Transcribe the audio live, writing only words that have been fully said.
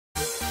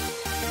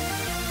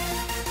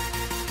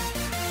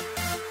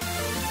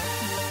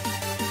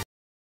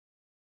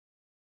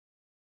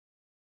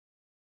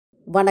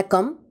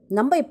வணக்கம்.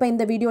 நம்ம இப்போ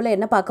இந்த வீடியோவில்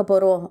என்ன பார்க்க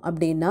போகிறோம்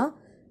அப்படின்னா,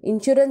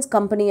 இன்சூரன்ஸ்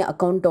கம்பெனி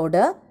அக்கௌண்ட்டோட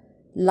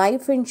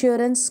லைஃப்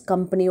இன்சூரன்ஸ்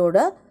கம்பெனியோட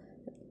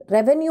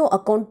ரெவென்யூ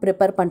அக்கௌண்ட்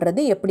ப்ரிப்பேர்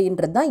பண்ணுறது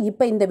எப்படின்றது தான்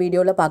இப்போ இந்த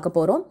வீடியோவில் பார்க்க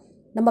போகிறோம்.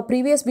 நம்ம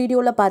ப்ரீவியஸ்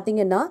வீடியோவில்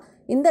பார்த்தீங்கன்னா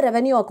இந்த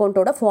ரெவென்யூ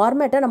அக்கௌண்ட்டோட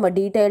ஃபார்மேட்டை நம்ம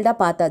டீட்டெயில்டாக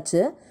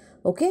பார்த்தாச்சு.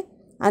 ஓகே,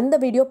 அந்த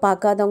வீடியோ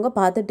பார்க்காதவங்க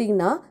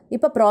பார்த்துட்டிங்கன்னா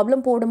இப்போ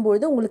ப்ராப்ளம்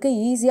போடும்பொழுது உங்களுக்கு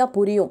ஈஸியாக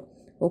புரியும்.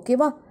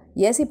 ஓகேவா?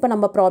 எஸ், இப்போ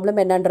நம்ம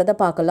ப்ராப்ளம் என்னன்றதை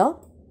பார்க்கலாம்.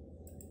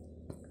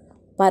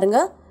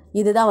 பாருங்கள்,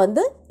 இதுதான்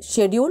வந்து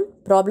ஷெட்யூல்.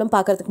 ப்ராப்ளம்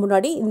பார்க்குறதுக்கு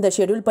முன்னாடி இந்த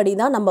ஷெட்யூல் படி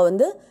தான் நம்ம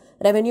வந்து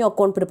ரெவென்யூ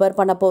அக்கௌண்ட் ப்ரிப்பேர்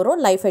பண்ண போகிறோம்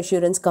லைஃப்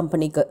இன்சூரன்ஸ்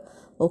கம்பெனிக்கு.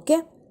 ஓகே,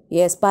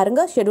 எஸ்,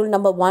 பாருங்கள், ஷெட்யூல்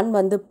நம்பர் 1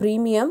 வந்து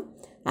premium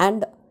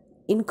and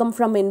income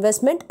from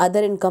investment,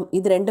 other income.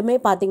 இது ரெண்டுமே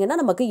பார்த்திங்கன்னா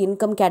நமக்கு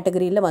இன்கம்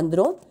கேட்டகரியில்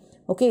வந்துடும்.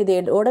 ஓகே,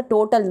 இதோட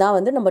டோட்டல் தான்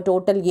வந்து நம்ம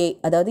டோட்டல் ஏ,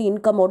 அதாவது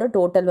இன்கமோட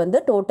டோட்டல் வந்து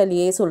டோட்டல்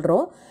ஏ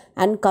சொல்கிறோம்.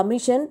 And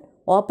commission,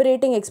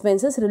 operating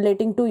expenses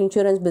relating to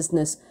insurance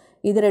business,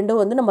 இது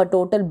ரெண்டும் வந்து நம்ம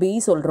டோட்டல் பி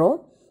சொல்கிறோம்.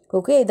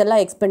 ஓகே,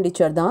 இதெல்லாம்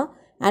எக்ஸ்பெண்டிச்சர் தான்.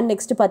 அண்ட்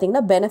நெக்ஸ்ட்டு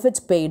பார்த்திங்கன்னா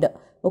பெனிஃபிட்ஸ் பெய்டு.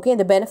 ஓகே,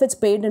 இந்த பெனிஃபிட்ஸ்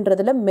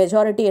பெய்டுன்றதில்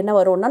மெஜாரிட்டி என்ன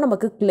வரும்னா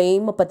நமக்கு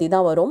கிளைமை பற்றி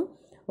தான் வரும்.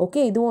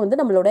 ஓகே, இதுவும் வந்து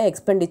நம்மளோட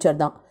எக்ஸ்பெண்டிச்சர்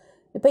தான்.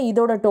 இப்போ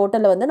இதோட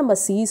டோட்டலை வந்து நம்ம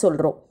சி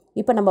சொல்கிறோம்.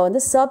 இப்போ நம்ம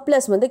வந்து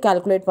சர்ப்ளஸ் வந்து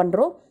கால்குலேட்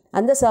பண்ணுறோம்.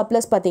 அந்த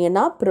சர்ப்ளஸ்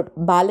பார்த்திங்கன்னா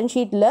பேலன்ஸ்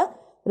ஷீட்டில்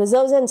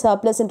ரிசர்வ்ஸ் அண்ட்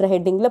சர்ப்ளஸ்ன்ற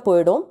ஹெட்டிங்கில்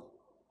போயிடும்.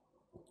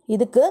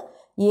 இதுக்கு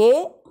ஏ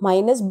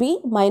மைனஸ் பி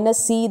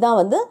மைனஸ் சி தான்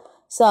வந்து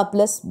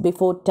சர்ப்ளஸ்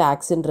பிஃபோர்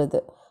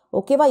டேக்ஸுன்றது.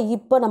 ஓகேவா?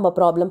 இப்போ நம்ம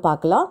ப்ராப்ளம்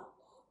பார்க்கலாம்.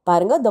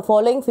 பாருங்கள், the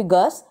following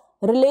figures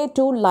relate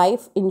to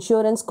Life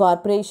Insurance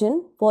Corporation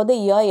for the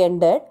year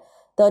ended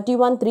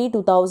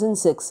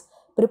 31/3/2006.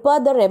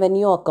 Prepare the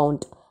revenue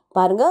account.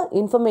 பாருங்கள்,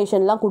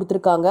 இன்ஃபர்மேஷன்லாம்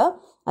கொடுத்துருக்காங்க.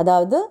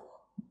 அதாவது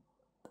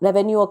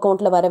ரெவென்யூ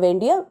அக்கௌண்ட்டில் வர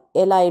வேண்டிய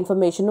எல்லா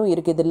இன்ஃபர்மேஷனும்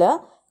இருக்குது இதில்.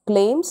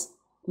 Claims,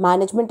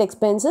 management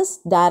expenses,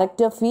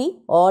 director fee,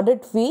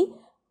 audit fee,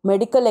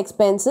 medical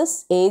expenses,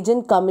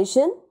 agent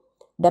commission,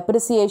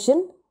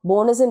 depreciation,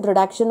 bonus and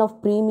reduction of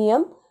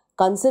premium,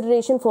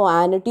 consideration for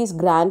annuities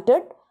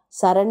granted,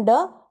 surrender,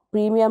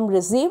 premium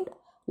received,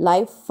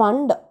 life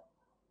fund,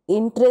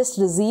 interest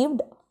received,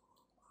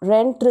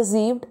 rent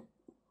received,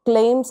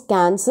 claims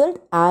cancelled,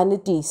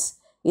 annuities.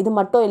 இது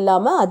மட்டும்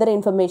இல்லாமல் other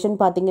information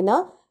பார்த்தீங்கன்னா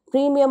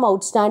premium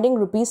outstanding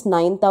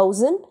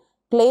 ₹9,000,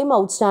 claim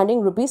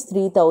outstanding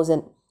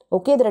 ₹3,000.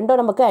 Okay, இது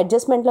ரெண்டும் நமக்கு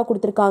அட்ஜஸ்ட்மெண்ட்டில்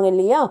கொடுத்துருக்காங்க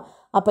இல்லையா?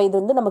 அப்போ இது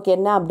வந்து நமக்கு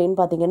என்ன அப்படின்னு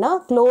பார்த்தீங்கன்னா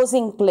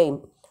க்ளோசிங் கிளைம்.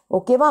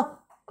 ஓகேவா?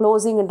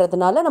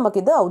 க்ளோசிங்கிறதுனால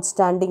நமக்கு இது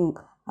அவுட்ஸ்டாண்டிங்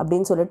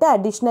அப்படின்னு சொல்லிட்டு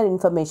அடிஷ்னல்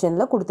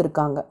இன்ஃபர்மேஷனில்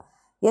கொடுத்துருக்காங்க.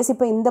 எஸ்,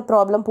 இப்போ இந்த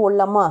ப்ராப்ளம்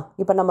போடலாமா?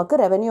 இப்போ நமக்கு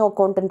ரெவென்யூ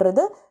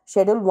அக்கௌண்ட்டுன்றது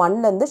ஷெட்யூல்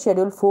 1லேருந்து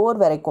ஷெட்யூல் 4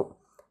 வரைக்கும்.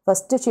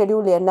 ஃபஸ்ட்டு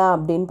ஷெட்யூல் என்ன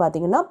அப்படின்னு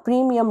பார்த்தீங்கன்னா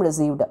ப்ரீமியம்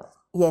ரிசீவ்டு.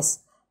 எஸ்,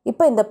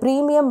 இப்போ இந்த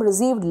ப்ரீமியம்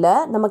ரிசீவ்டில்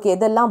நமக்கு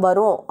எதெல்லாம்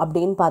வரும்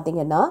அப்படின்னு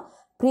பார்த்தீங்கன்னா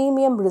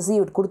ப்ரீமியம்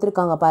ரிசீவ்ட்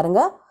கொடுத்துருக்காங்க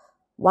பாருங்கள்,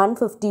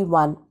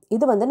 151.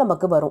 இது வந்து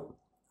நமக்கு வரும்.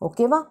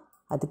 ஓகேவா?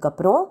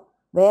 அதுக்கப்புறம்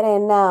வேறு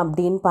என்ன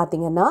அப்படின்னு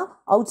பார்த்தீங்கன்னா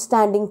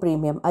அவுட்ஸ்டாண்டிங்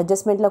ப்ரீமியம்,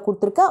 அட்ஜஸ்ட்மெண்ட்டில்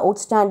கொடுத்துருக்க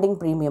அவுட்ஸ்டாண்டிங்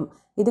ப்ரீமியம்.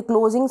 இது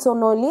க்ளோசிங்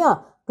சொன்னோம் இல்லையா?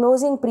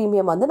 க்ளோசிங்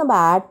ப்ரீமியம் வந்து நம்ம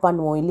ஆட்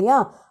பண்ணுவோம் இல்லையா?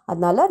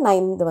 அதனால்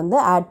நான் இது வந்து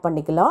ஆட்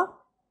பண்ணிக்கலாம்.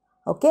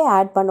 ஓகே,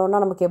 ஆட் பண்ணோன்னா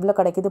நமக்கு எவ்வளோ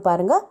கிடைக்குது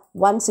பாருங்கள்,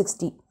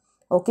 160.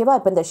 ஓகேவா?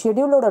 இப்போ இந்த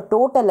ஷெட்யூலோட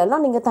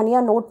டோட்டலெல்லாம் நீங்கள்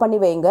தனியாக நோட் பண்ணி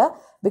வைங்க.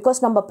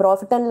 பிகாஸ் நம்ம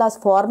ப்ராஃபிட் அண்ட் லாஸ்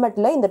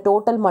ஃபார்மேட்டில் இந்த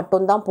டோட்டல்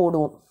மட்டும்தான்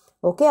போடுவோம்.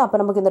 ஓகே, அப்போ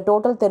நமக்கு இந்த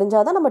டோட்டல்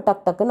தெரிஞ்சால் தான் நம்ம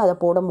டக்குன்னு அதை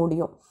போட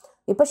முடியும்.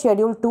 இப்போ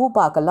ஷெட்யூல் 2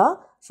 பார்க்கலாம்.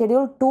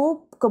 ஷெட்யூல்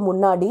 2க்கு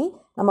முன்னாடி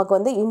நமக்கு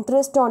வந்து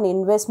இன்ட்ரெஸ்ட் ஆன்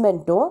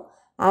இன்வெஸ்ட்மெண்ட்டும்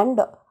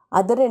அண்ட்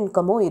அதர்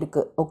இன்கமும்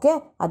இருக்குது. ஓகே,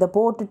 அதை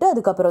போட்டுட்டு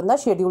அதுக்கப்புறம்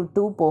தான் ஷெட்யூல்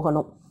 2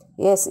 போகணும்.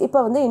 எஸ், இப்போ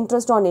வந்து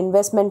இன்ட்ரெஸ்ட் ஆன்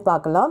இன்வெஸ்ட்மெண்ட்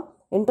பார்க்கலாம்.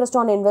 இன்ட்ரெஸ்ட்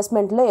ஆன்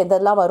இன்வெஸ்ட்மெண்ட்டில்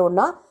எதெல்லாம்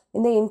வரும்னா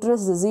இந்த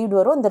இன்ட்ரெஸ்ட் ரிசீவ்டு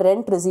வரும், இந்த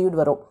ரெண்ட் ரிசீவ்டு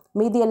வரும்.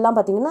 மீதி எல்லாம்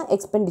பார்த்திங்கன்னா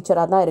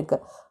எக்ஸ்பெண்டிச்சராக தான்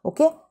இருக்குது.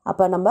 ஓகே,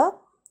 அப்போ நம்ம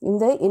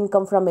இந்த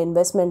இன்கம் ஃப்ரம்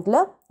இன்வெஸ்ட்மெண்ட்டில்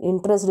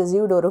இன்ட்ரெஸ்ட்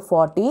ரிசீவ்டு ஒரு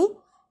 40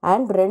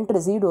 அண்ட் ரெண்ட்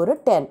ரிசீவ்டு ஒரு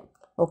 10.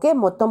 ஓகே,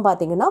 மொத்தம்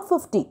பார்த்திங்கன்னா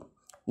 50.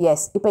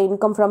 எஸ், இப்போ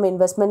இன்கம் ஃப்ரம்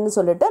இன்வெஸ்ட்மெண்ட்னு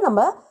சொல்லிட்டு நம்ம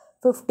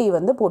 50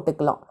 வந்து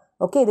போட்டுக்கலாம்.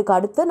 ஓகே, இதுக்கு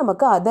அடுத்து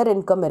நமக்கு அதர்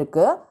இன்கம்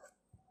இருக்குது.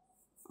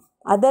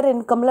 அதர்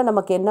இன்கமில்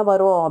நமக்கு என்ன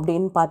வரும்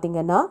அப்படின்னு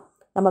பார்த்தீங்கன்னா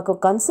நமக்கு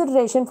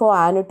கன்சிடரேஷன் ஃபார்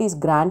ஆனுவிட்டிஸ்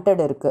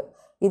கிராண்டட் இருக்குது.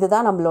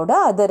 இதுதான் நம்மளோட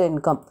அதர்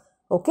இன்கம்.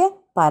 ஓகே,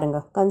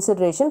 பாருங்கள்,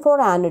 கன்சிடரேஷன்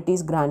ஃபார்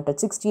ஆனுவிட்டிஸ் கிராண்டட்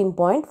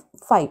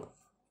 16.5.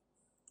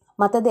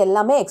 மற்றது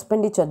எல்லாமே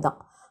எக்ஸ்பெண்டிச்சர் தான்.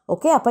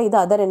 ஓகே, அப்போ இது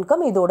அதர்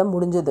இன்கம், இதோட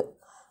முடிஞ்சுது.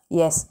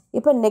 எஸ்,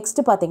 இப்போ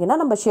நெக்ஸ்ட்டு பார்த்தீங்கன்னா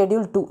நம்ம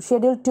ஷெட்யூல் 2.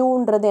 ஷெட்யூல்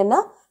 2ன்றது என்ன?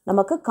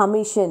 நமக்கு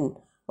கமிஷன்.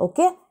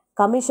 ஓகே,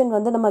 கமிஷன்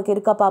வந்து நமக்கு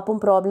இருக்கா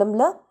பார்ப்போம்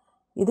ப்ராப்ளமில்.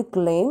 இது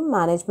கிளைம்,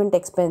 மேனேஜ்மெண்ட்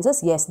எக்ஸ்பென்சஸ்.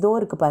 எஸ், தோ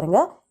இருக்குது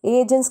பாருங்கள்,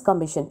 ஏஜென்ட்ஸ்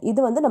கமிஷன். இது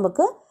வந்து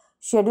நமக்கு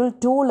ஷெட்யூல்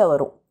 2ல்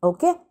வரும்.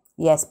 ஓகே,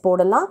 எஸ்,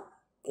 போடலாம்.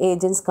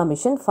 Agents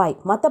commission 5.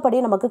 மற்றபடி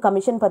நமக்கு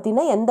கமிஷன்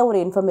பற்றின எந்த ஒரு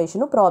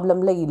இன்ஃபர்மேஷனும்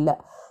ப்ராப்ளமில் இல்லை.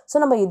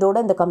 ஸோ நம்ம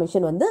இதோட இந்த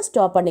கமிஷன் வந்து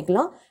ஸ்டாப்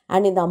பண்ணிக்கலாம்.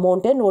 அண்ட் இந்த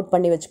அமௌண்ட்டை நோட்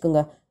பண்ணி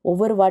வச்சுக்கோங்க.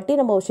 ஒவ்வொரு வாட்டி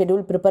நம்ம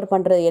ஷெட்யூல் ப்ரிப்பேர்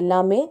பண்ணுறது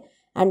எல்லாமே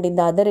அண்ட்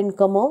இந்த other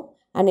இன்கமோ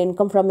and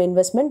income from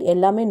investment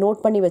எல்லாமே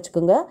நோட் பண்ணி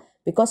வச்சுக்கோங்க.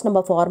 பிகாஸ் நம்ம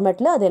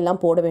ஃபார்மேட்டில்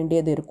அதெல்லாம் போட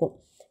வேண்டியது இருக்கும்.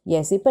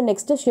 எஸ், இப்போ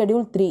நெக்ஸ்ட்டு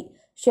ஷெட்யூல் 3.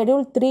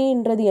 ஷெட்யூல்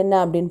 3ன்றது என்ன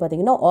அப்படின்னு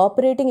பார்த்தீங்கன்னா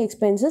operating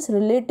expenses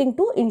relating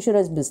to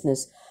insurance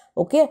business.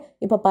 Okay,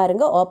 இப்போ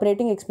பாருங்கள்,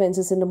 ஆப்ரேட்டிங்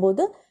எக்ஸ்பென்சஸ்ன்னும்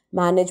போது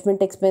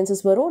மேனேஜ்மெண்ட்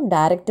எக்ஸ்பென்சஸ் வரும்,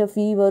 டைரக்டர்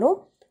ஃபீ வரும்,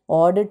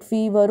 ஆடிட்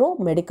ஃபீ வரும்,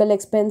 மெடிக்கல்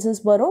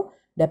எக்ஸ்பென்சஸ் வரும்,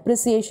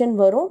 டெப்ரிசியேஷன்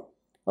வரும்.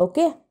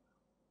 ஓகே,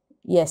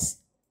 எஸ்,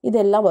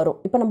 இதெல்லாம் வரும்.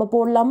 இப்போ நம்ம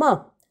போடலாமா?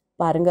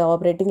 பாருங்கள்,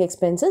 operating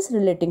expenses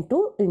relating to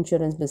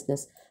insurance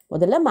business.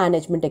 முதல்ல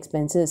மேனேஜ்மெண்ட்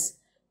எக்ஸ்பென்சஸ்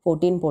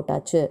 14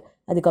 போட்டாச்சு.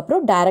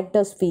 அதுக்கப்புறம்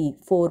டைரக்டர்ஸ் ஃபீ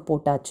 4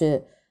 போட்டாச்சு.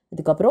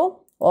 அதுக்கப்புறம்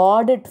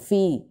ஆடிட்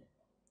ஃபீ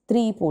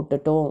 3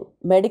 போட்டுட்டோம்.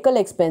 மெடிக்கல்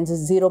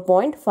எக்ஸ்பென்சஸ்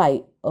 0.5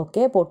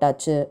 ஓகே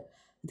போட்டாச்சு.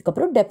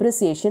 அதுக்கப்புறம்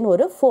டெப்ரிசியேஷன்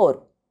ஒரு 4.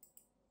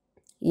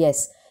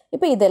 எஸ்,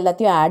 இப்போ இது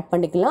எல்லாத்தையும் ஆட்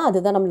பண்ணிக்கலாம்.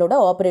 அதுதான் நம்மளோட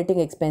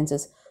ஆப்ரேட்டிங்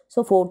எக்ஸ்பென்சஸ். ஸோ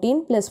 14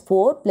 +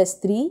 4 +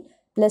 3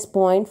 +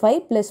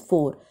 0.5 +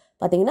 4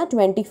 பார்த்தீங்கன்னா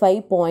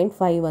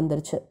 25.5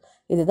 வந்துருச்சு.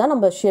 இதுதான்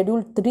நம்ம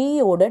ஷெட்யூல்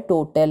 3ஓட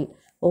டோட்டல்.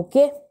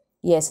 ஓகே,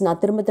 எஸ், நான்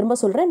திரும்ப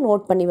சொல்கிறேன்,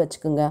 நோட் பண்ணி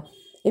வச்சுக்கோங்க.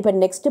 இப்போ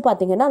நெக்ஸ்ட்டு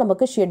பார்த்தீங்கன்னா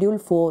நமக்கு ஷெட்யூல்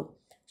 4.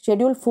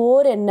 ஷெட்யூல்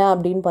 4 என்ன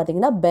அப்படின்னு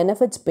பார்த்தீங்கன்னா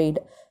பெனிஃபிட்ஸ் பெய்டு.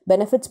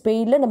 பெனிஃபிட்ஸ்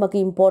பெய்டில் நமக்கு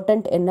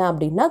இம்பார்ட்டண்ட் என்ன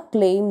அப்படின்னா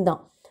கிளைம்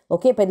தான்.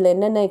 ஓகே, இப்போ இதில்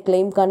என்னென்ன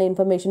கிளைம்க்கான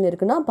இன்ஃபர்மேஷன்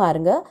இருக்குன்னா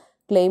பாருங்கள்,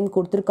 கிளைம்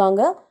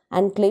கொடுத்துருக்காங்க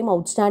and claim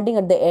outstanding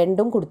at the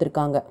எண்டும்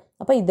கொடுத்துருக்காங்க.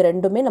 அப்போ இது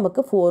ரெண்டுமே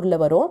நமக்கு 4ல்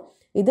வரும்.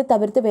 இது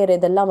தவிர்த்து வேறு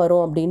எதெல்லாம்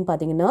வரும் அப்படின்னு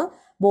பார்த்தீங்கன்னா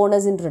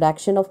போனஸ்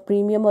இன்ட்ரடக்ஷன் ஆஃப்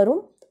ப்ரீமியம்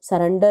வரும்,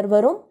 சரண்டர்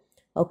வரும்.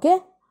 ஓகே,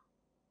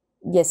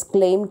 எஸ்,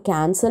 கிளைம்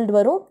கேன்சல்டு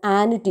வரும்,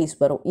 ஆனிட்டிஸ்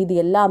வரும். இது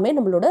எல்லாமே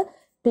நம்மளோட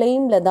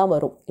கிளைமில் தான்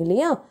வரும்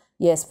இல்லையா?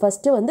 எஸ்,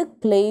 ஃபஸ்ட்டு வந்து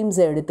கிளைம்ஸ்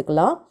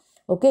எடுத்துக்கலாம்.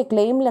 ஓகே,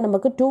 கிளைமில்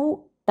நமக்கு 2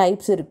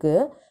 டைப்ஸ்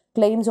இருக்குது,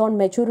 claims on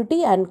maturity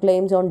and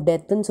claims on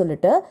டெத்துன்னு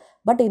சொல்லிட்டு.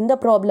 பட் இந்த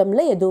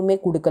ப்ராப்ளமில் எதுவுமே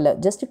கொடுக்கல,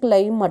 ஜஸ்ட்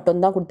கிளைம்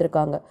மட்டும்தான்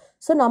கொடுத்துருக்காங்க.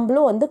 ஸோ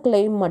நம்மளும் வந்து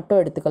கிளைம்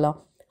மட்டும் எடுத்துக்கலாம்.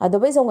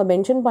 அதர்வைஸ் அவங்க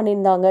மென்ஷன்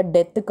பண்ணியிருந்தாங்க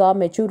டெத்துக்கா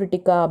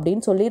மெச்சூரிட்டிக்கா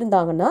அப்படின்னு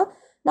சொல்லியிருந்தாங்கன்னா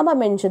நம்ம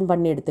மென்ஷன்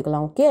பண்ணி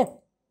எடுத்துக்கலாம். ஓகே,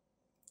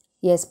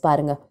 எஸ்,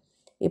 பாருங்கள்,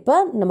 இப்போ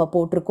நம்ம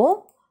போட்டிருக்கோம்.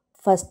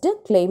 ஃபஸ்ட்டு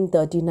கிளைம்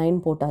 39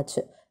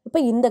 போட்டாச்சு. இப்போ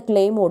இந்த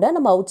கிளைமோட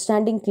நம்ம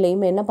அவுட்ஸ்டாண்டிங்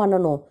கிளைம் என்ன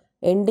பண்ணணும்?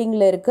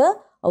 எண்டிங்கில் இருக்க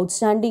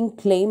அவுட்ஸ்டாண்டிங்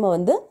கிளைமை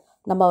வந்து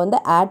நம்ம வந்து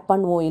ஆட்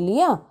பண்ணுவோம்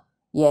இல்லையா?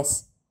 எஸ்,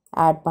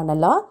 ஆட்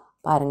பண்ணலாம்.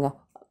 பாருங்கள்,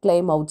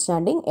 கிளைம்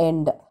அவுட்ஸ்டாண்டிங்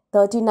எண்ட்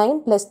 39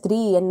 +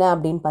 3 என்ன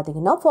அப்படின்னு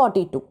பார்த்தீங்கன்னா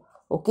 42.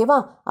 ஓகேவா?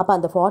 அப்போ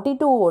அந்த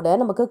 42ஓட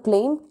நமக்கு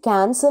கிளைம்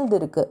கேன்சல்டு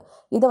இருக்குது.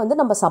 இதை வந்து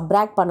நம்ம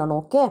சப்ராக்ட்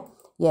பண்ணணும். ஓகே,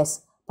 எஸ்,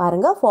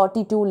 பாருங்கள்,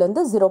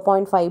 42லேருந்து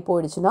 0.5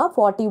 போயிடுச்சுன்னா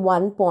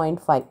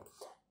 41.5.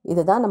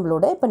 இதுதான்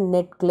நம்மளோட இப்போ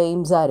நெட்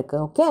கிளைம்ஸாக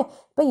இருக்குது. ஓகே,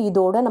 இப்போ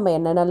இதோட நம்ம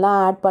என்னென்னலாம்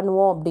ஆட்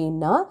பண்ணுவோம்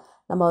அப்படின்னா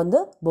நம்ம வந்து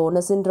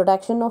bonus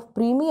introduction of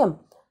premium,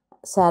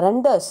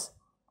 surrenders,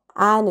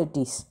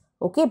 ஆனிட்டிஸ்.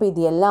 Okay, இப்போ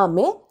இது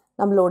எல்லாமே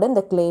நம்மளோட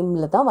இந்த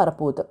கிளைமில் தான்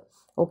வரப்போகுது.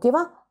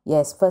 ஓகேவா?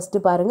 எஸ், ஃபஸ்ட்டு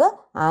பாருங்கள்,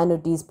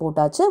 ஆனிட்டிஸ்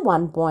போட்டாச்சு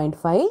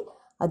 1.5.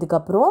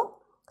 அதுக்கப்புறம்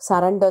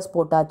சரண்டர்ஸ்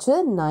போட்டாச்சு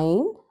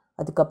 9.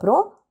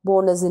 அதுக்கப்புறம்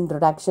போனஸ்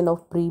இன்ட்ரடக்ஷன்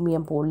ஆஃப்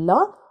ப்ரீமியம்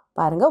போடலாம்.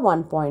 பாருங்கள்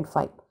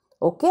 1.5.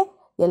 ஓகே,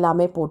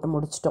 எல்லாமே போட்டு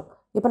முடிச்சிட்டோம்.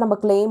 இப்போ நம்ம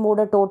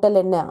கிளைமோட டோட்டல்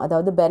என்ன,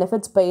 அதாவது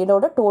பெனிஃபிட்ஸ்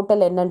பெய்டோட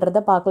டோட்டல்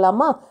என்னன்றதை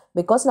பார்க்கலாமா?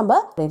 பிகாஸ் நம்ம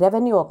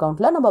ரெவென்யூ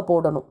அக்கௌண்ட்டில் நம்ம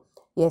போடணும்.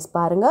 எஸ்,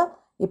 பாருங்கள்,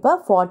 இப்போ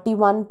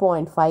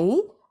 41.5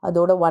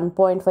 அதோட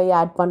 1.5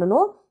 ஆட்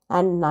பண்ணணும்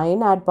அண்ட்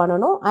 9 ஆட்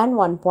பண்ணணும் அண்ட்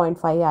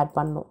 1.5 ஆட்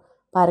பண்ணணும்.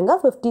 பாருங்கள்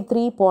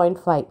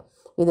 53.5.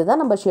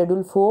 இதுதான் நம்ம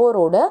ஷெட்யூல்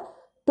 4ஓட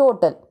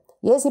டோட்டல்.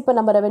 எஸ், இப்போ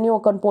நம்ம ரெவென்யூ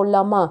அக்கௌண்ட்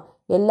போடலாமா?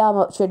 எல்லா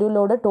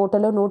ஷெட்யூலோட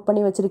டோட்டலும் நோட்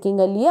பண்ணி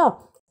வச்சுருக்கீங்க இல்லையா?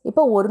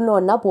 இப்போ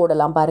ஒன்றா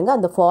போடலாம். பாருங்கள்,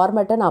 அந்த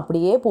ஃபார்மேட்டை நான்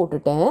அப்படியே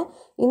போட்டுட்டேன்.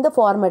 இந்த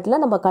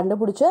ஃபார்மேட்டில் நம்ம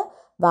கண்டுபிடிச்ச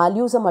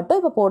வேல்யூஸை மட்டும்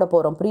இப்போ போட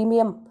போகிறோம்.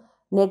 ப்ரீமியம்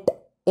நெட்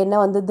என்ன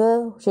வந்தது?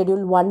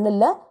 ஷெட்யூல்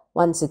 1ல்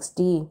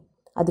 160.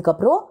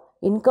 அதுக்கப்புறம்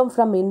இன்கம்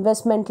ஃப்ரம்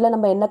இன்வெஸ்ட்மெண்ட்டில்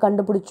நம்ம என்ன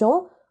கண்டுபிடிச்சோம்?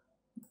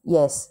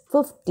 எஸ்,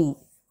 50.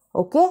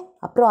 ஓகே,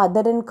 அப்புறம்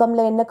அதர்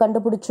இன்கமில் என்ன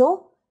கண்டுபிடிச்சோம்?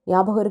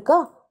 ஞாபகம் இருக்கா?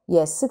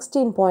 எஸ்,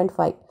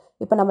 16.5.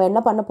 இப்போ நம்ம என்ன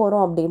பண்ண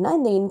போகிறோம் அப்படின்னா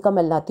இந்த இன்கம்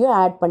எல்லாத்தையும்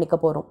ஆட் பண்ணிக்க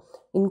போகிறோம்.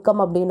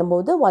 இன்கம் அப்படின்னும்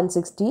போது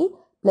 160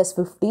 +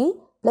 50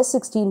 +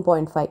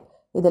 16.5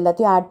 இது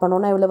எல்லாத்தையும் ஆட்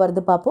பண்ணோன்னா எவ்வளோ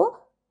வருது பார்ப்போம்?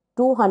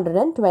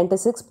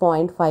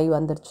 226.5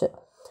 வந்துருச்சு.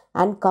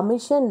 அண்ட்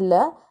கமிஷனில்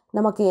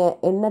நமக்கு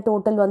என்ன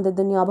டோட்டல்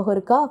வந்தது ஞாபகம்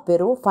இருக்கா?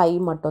 வெறும்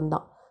 5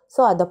 மட்டும்தான்.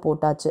 ஸோ அதை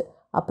போட்டாச்சு.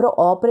 அப்புறம்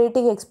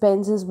ஆப்ரேட்டிங்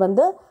எக்ஸ்பென்சஸ்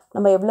வந்து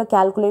நம்ம எவ்வளோ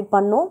கால்குலேட்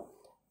பண்ணோம்?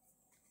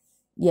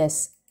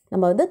 எஸ்,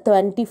 நம்ம வந்து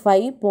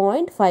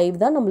 25.5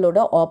 தான் நம்மளோட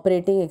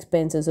ஆப்ரேட்டிங்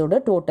எக்ஸ்பென்சஸோட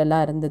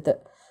டோட்டலாக இருந்தது.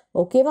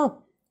 ஓகேவா?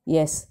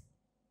 எஸ்,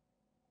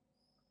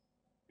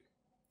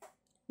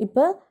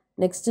 இப்போ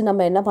நெக்ஸ்ட்டு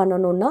நம்ம என்ன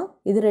பண்ணணும்னா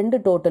இது 2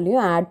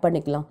 டோட்டலையும் ஆட்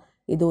பண்ணிக்கலாம்.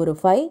 இது ஒரு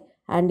 5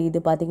 அண்ட் இது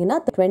பார்த்திங்கன்னா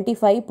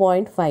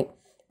 25.5.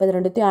 இப்போ இது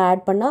ரெண்டுத்தையும்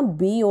ஆட் பண்ணால்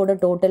பியோட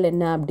டோட்டல்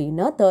என்ன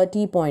அப்படின்னா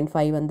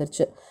 30.5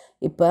 வந்துருச்சு.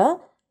 இப்போ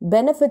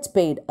பெனிஃபிட்ஸ்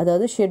பெய்டு,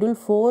 அதாவது ஷெட்யூல்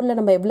 4ல்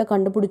நம்ம எவ்வளோ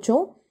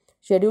கண்டுபிடிச்சோம்?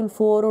 ஷெட்யூல்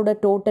 4ஓட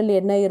டோட்டல்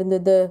என்ன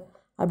இருந்தது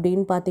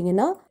அப்படின்னு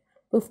பார்த்தீங்கன்னா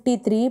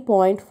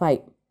 53.5.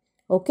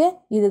 ஓகே,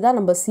 இதுதான்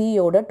நம்ம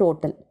சியோட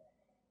டோட்டல்.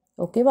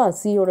 ஓகேவா?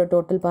 சியோட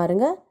டோட்டல்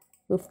பாருங்கள்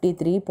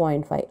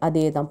 53.5.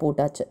 அதே தான்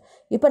போட்டாச்சு.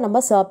 இப்போ நம்ம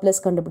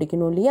சர்ப்ளஸ்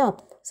கண்டுபிடிக்கணும் இல்லையா?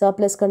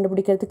 சர்ப்ளஸ்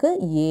கண்டுபிடிக்கிறதுக்கு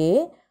ஏ,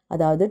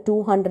 அதாவது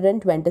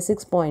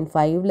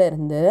 226.5ல்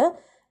இருந்து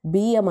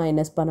பியை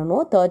மைனஸ்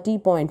பண்ணணும்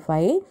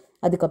 30.5.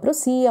 அதுக்கப்புறம்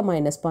சியை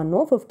மைனஸ்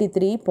பண்ணணும்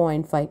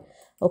 53.5.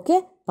 ஓகே,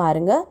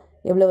 பாருங்கள்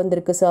எவ்வளோ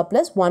வந்திருக்கு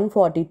சர்ப்ளஸ்?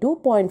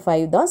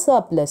 142.5 தான்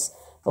சர்ப்ளஸ்.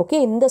 ஓகே,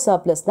 இந்த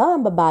சர்ப்ளஸ்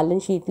தான் நம்ம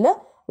பேலன்ஸ் ஷீட்டில்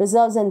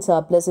ரிசர்வ்ஸ் அண்ட்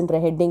சர்ப்ளஸ்ன்ற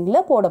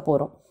ஹெட்டிங்கில் போட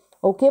போகிறோம்.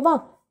 ஓகேவா?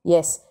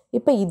 எஸ்.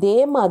 இப்போ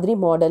இதே மாதிரி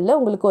மாடலில்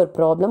உங்களுக்கு ஒரு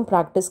ப்ராப்ளம்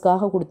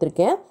ப்ராக்டிஸ்க்காக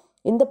கொடுத்துருக்கேன்.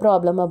 இந்த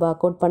ப்ராப்ளமை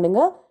ஒர்க் அவுட்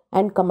பண்ணுங்கள்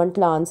அண்ட்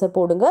கமெண்ட்டில் ஆன்சர்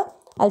போடுங்க.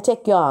 I'll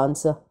check your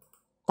answer.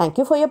 Thank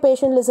you for your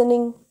patient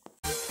listening.